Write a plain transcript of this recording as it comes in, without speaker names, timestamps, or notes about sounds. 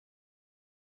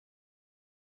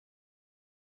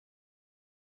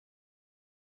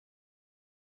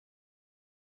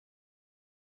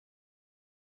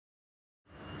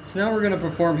So now we're going to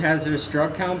perform hazardous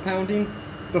drug compounding.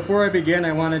 Before I begin,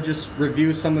 I want to just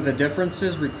review some of the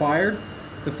differences required.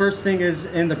 The first thing is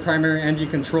in the primary engine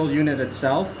control unit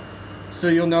itself. So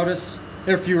you'll notice,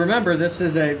 if you remember, this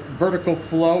is a vertical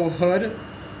flow hood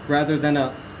rather than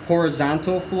a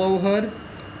horizontal flow hood.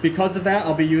 Because of that,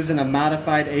 I'll be using a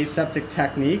modified aseptic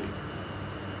technique.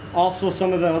 Also,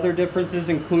 some of the other differences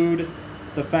include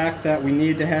the fact that we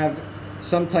need to have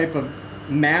some type of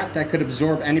mat that could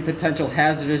absorb any potential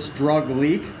hazardous drug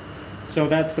leak. So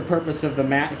that's the purpose of the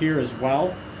mat here as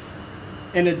well.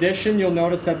 In addition, you'll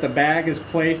notice that the bag is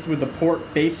placed with the port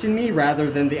facing me rather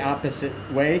than the opposite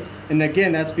way. And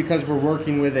again, that's because we're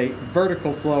working with a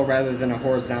vertical flow rather than a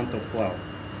horizontal flow.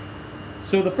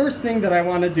 So the first thing that I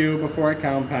want to do before I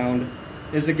compound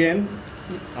is, again,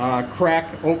 crack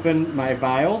open my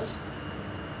vials.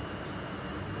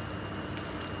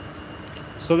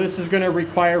 So this is going to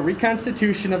require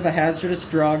reconstitution of a hazardous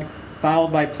drug,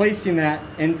 followed by placing that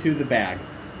into the bag.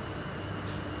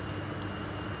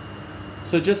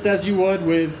 So just as you would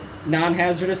with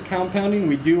non-hazardous compounding,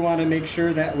 we do want to make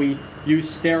sure that we use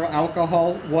sterile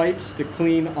alcohol wipes to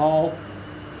clean all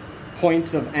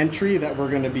points of entry that we're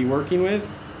going to be working with,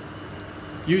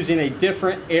 using a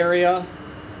different area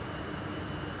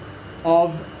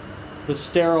of the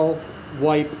sterile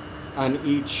wipe on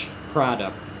each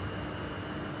product.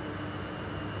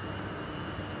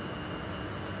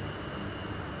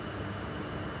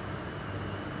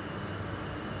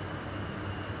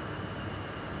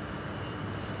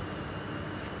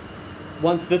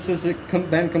 Once this has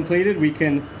been completed, we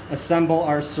can assemble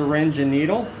our syringe and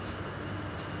needle.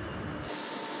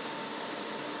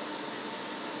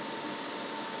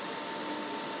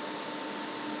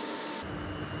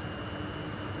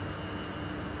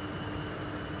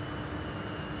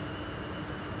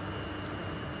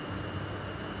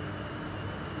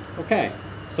 Okay,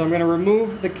 so I'm going to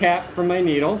remove the cap from my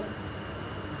needle.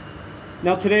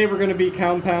 Now today we're going to be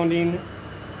compounding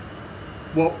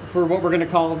for what we're going to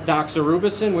call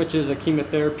doxorubicin, which is a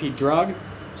chemotherapy drug.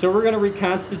 So we're going to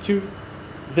reconstitute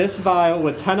this vial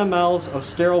with 10 mL of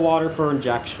sterile water for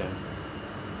injection.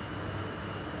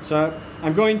 So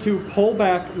I'm going to pull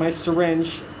back my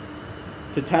syringe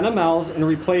to 10 mL and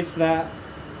replace that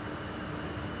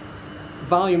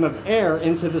volume of air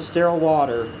into the sterile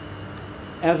water.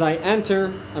 As I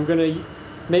enter, I'm going to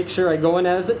make sure I go in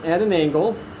at an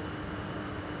angle.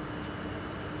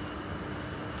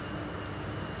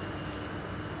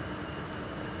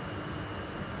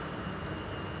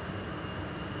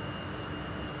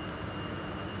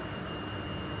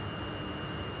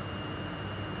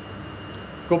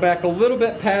 Go back a little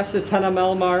bit past the 10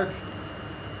 mL mark.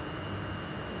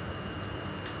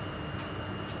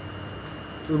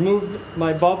 Remove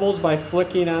my bubbles by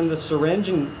flicking on the syringe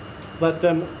and let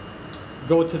them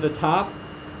go to the top.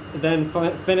 Then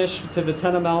finish to the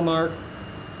 10 mL mark.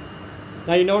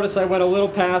 Now you notice I went a little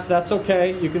past. That's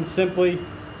okay. You can simply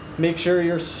make sure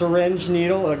your syringe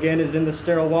needle again is in the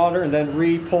sterile water and then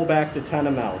re-pull back to 10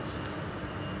 mL.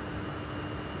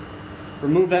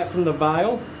 Remove that from the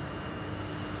vial.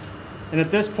 And at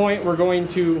this point, we're going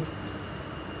to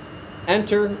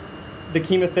enter the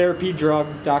chemotherapy drug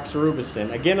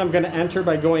doxorubicin. Again, I'm going to enter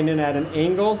by going in at an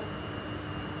angle.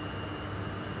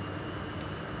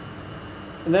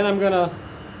 And then I'm going to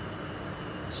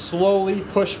slowly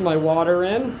push my water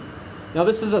in. Now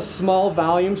this is a small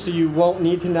volume, so you won't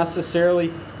need to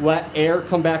necessarily let air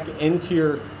come back into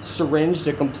your syringe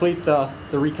to complete the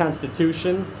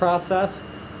reconstitution process.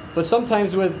 But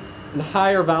sometimes with a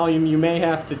higher volume, you may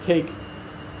have to take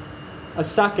a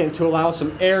second to allow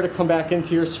some air to come back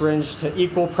into your syringe to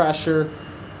equal pressure,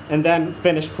 and then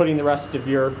finish putting the rest of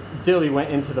your diluent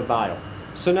into the vial.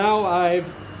 So now I've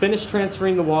finished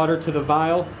transferring the water to the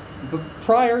vial, but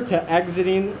prior to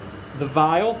exiting the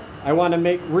vial, I want to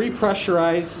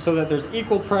repressurize so that there's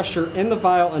equal pressure in the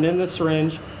vial and in the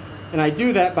syringe, and I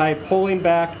do that by pulling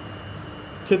back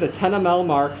to the 10 mL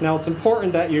mark. Now it's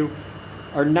important that you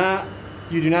do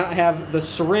not have the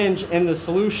syringe in the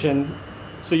solution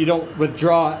so you don't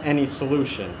withdraw any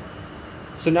solution.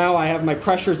 So now I have my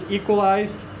pressures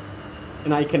equalized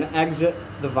and I can exit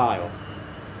the vial.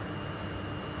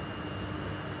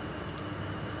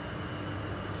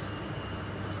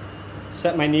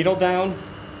 Set my needle down,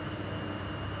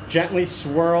 gently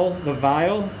swirl the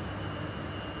vial.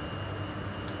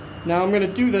 Now I'm going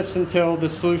to do this until the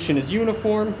solution is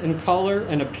uniform in color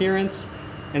and appearance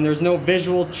and there's no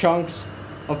visual chunks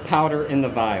of powder in the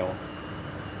vial.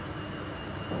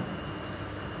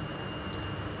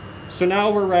 So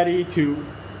now we're ready to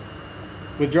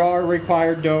withdraw our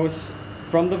required dose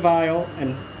from the vial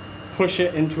and push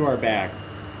it into our bag.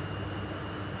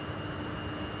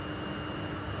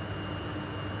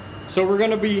 So we're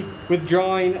going to be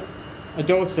withdrawing a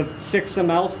dose of 6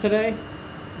 mLs today.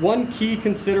 One key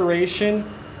consideration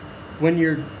when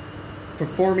you're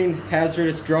performing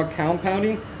hazardous drug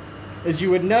compounding is you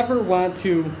would never want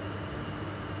to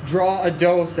draw a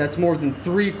dose that's more than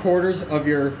 3/4 of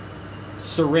your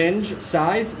syringe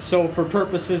size. So for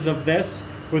purposes of this,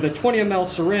 with a 20 ml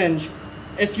syringe,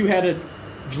 if you had to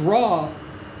draw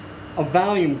a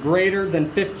volume greater than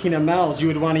 15 mLs, you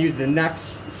would want to use the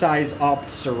next size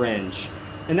up syringe.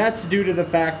 And that's due to the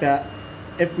fact that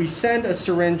if we send a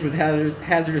syringe with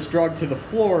hazardous drug to the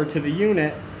floor, to the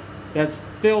unit, that's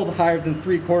filled higher than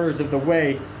 3/4 of the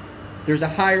way, there's a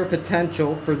higher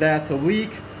potential for that to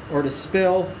leak or to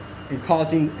spill and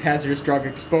causing hazardous drug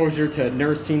exposure to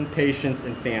nursing, patients,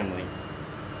 and family.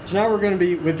 So now we're going to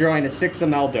be withdrawing a 6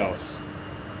 ml dose.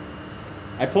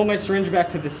 I pull my syringe back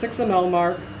to the 6 ml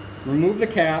mark, remove the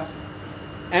cap,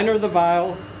 enter the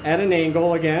vial at an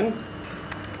angle again.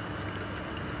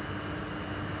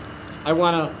 I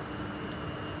want to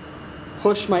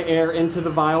push my air into the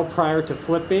vial prior to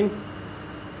flipping.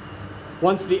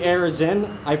 Once the air is in,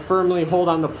 I firmly hold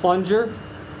on the plunger,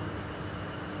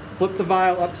 flip the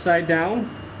vial upside down,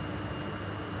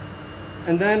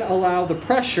 and then allow the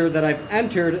pressure that I've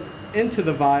entered into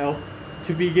the vial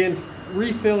to begin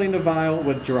refilling the vial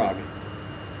with drug.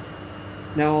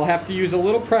 Now I'll have to use a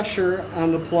little pressure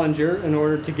on the plunger in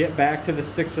order to get back to the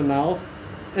 6 mLs.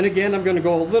 And again, I'm going to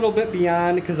go a little bit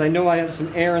beyond because I know I have some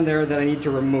air in there that I need to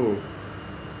remove.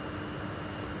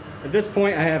 At this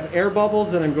point, I have air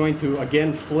bubbles that I'm going to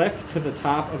again flick to the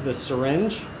top of the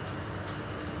syringe.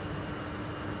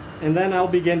 And then I'll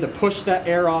begin to push that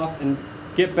air off and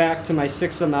get back to my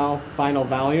 6 ml final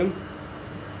volume.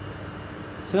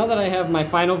 So now that I have my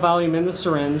final volume in the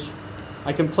syringe,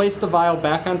 I can place the vial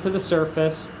back onto the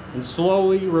surface and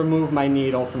slowly remove my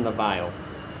needle from the vial.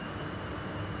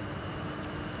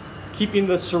 Keeping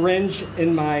the syringe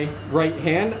in my right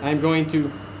hand, I'm going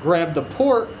to grab the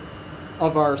port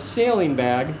of our saline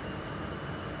bag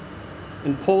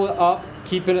and pull it up,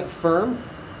 keeping it firm.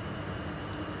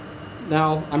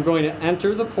 Now I'm going to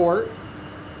enter the port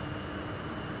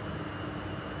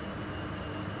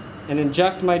and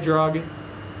inject my drug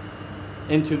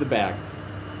into the bag.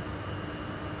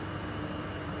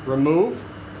 Remove,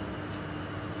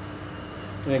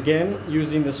 and again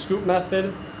using the scoop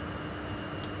method,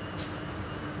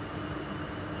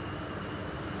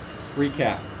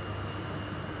 recap.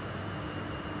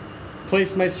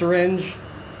 Place my syringe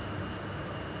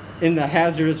in the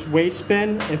hazardous waste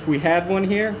bin if we had one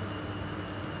here.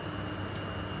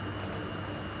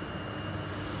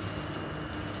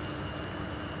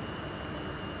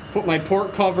 Put my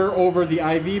port cover over the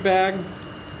IV bag.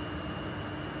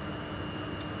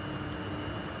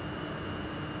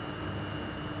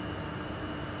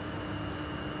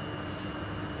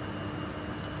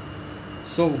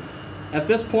 So at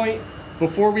this point,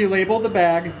 before we label the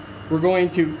bag, we're going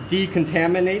to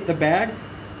decontaminate the bag.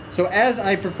 So as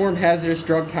I perform hazardous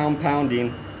drug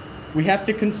compounding, we have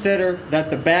to consider that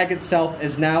the bag itself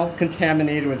is now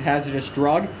contaminated with hazardous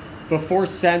drug. Before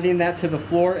sending that to the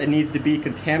floor, it needs to be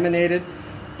contaminated.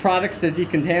 Products that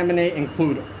decontaminate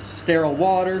include sterile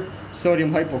water,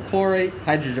 sodium hypochlorite,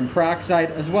 hydrogen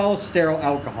peroxide, as well as sterile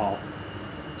alcohol.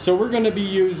 So we're going to be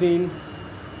using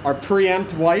our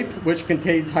preempt wipe, which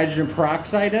contains hydrogen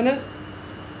peroxide in it.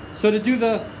 So to do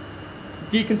the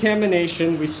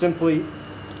decontamination, we simply,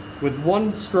 with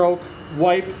one stroke,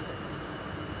 wipe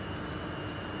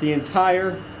the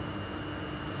entire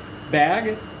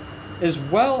bag as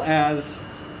well as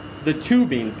the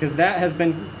tubing, because that has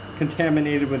been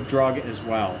contaminated with drug as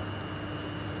well.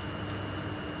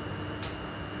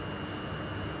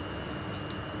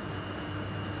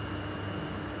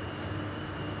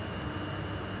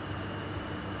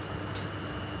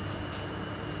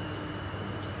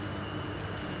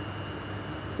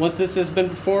 Once this has been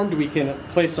performed, we can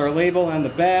place our label on the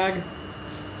bag.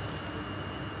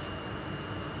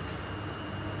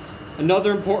 Another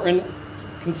important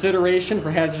consideration for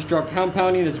hazardous drug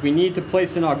compounding is we need to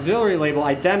place an auxiliary label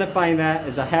identifying that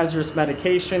as a hazardous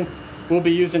medication. We'll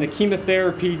be using a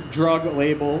chemotherapy drug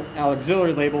label,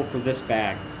 auxiliary label for this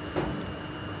bag.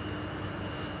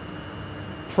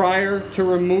 Prior to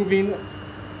removing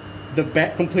the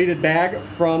completed bag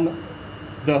from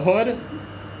the hood,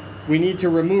 we need to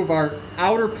remove our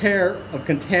outer pair of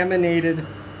contaminated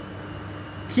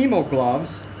chemo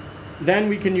gloves. Then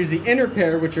we can use the inner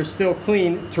pair, which are still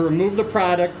clean, to remove the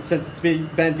product since it's been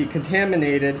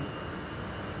decontaminated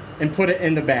and put it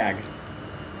in the bag.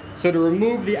 So to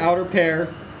remove the outer pair,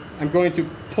 I'm going to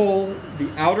pull the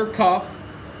outer cuff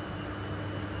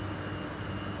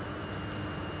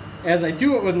as I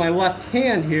do it with my left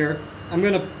hand here, I'm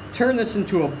going to turn this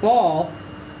into a ball,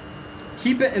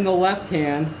 keep it in the left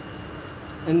hand,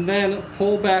 and then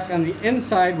pull back on the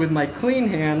inside with my clean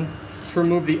hand to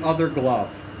remove the other glove,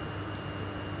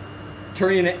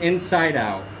 turning it inside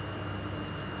out.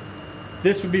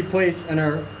 This would be placed in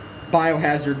our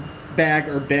biohazard bag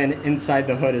or bin inside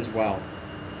the hood as well.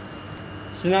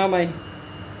 So now my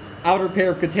outer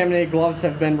pair of contaminated gloves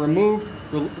have been removed,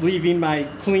 leaving my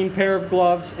clean pair of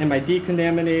gloves and my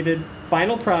decontaminated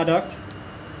final product.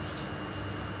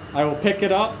 I will pick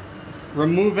it up,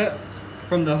 remove it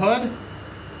from the hood,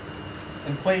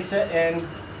 and place it in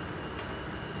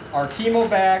our chemo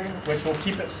bag, which will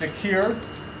keep it secure,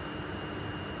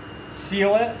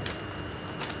 seal it,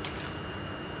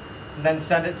 and then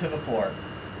send it to the floor.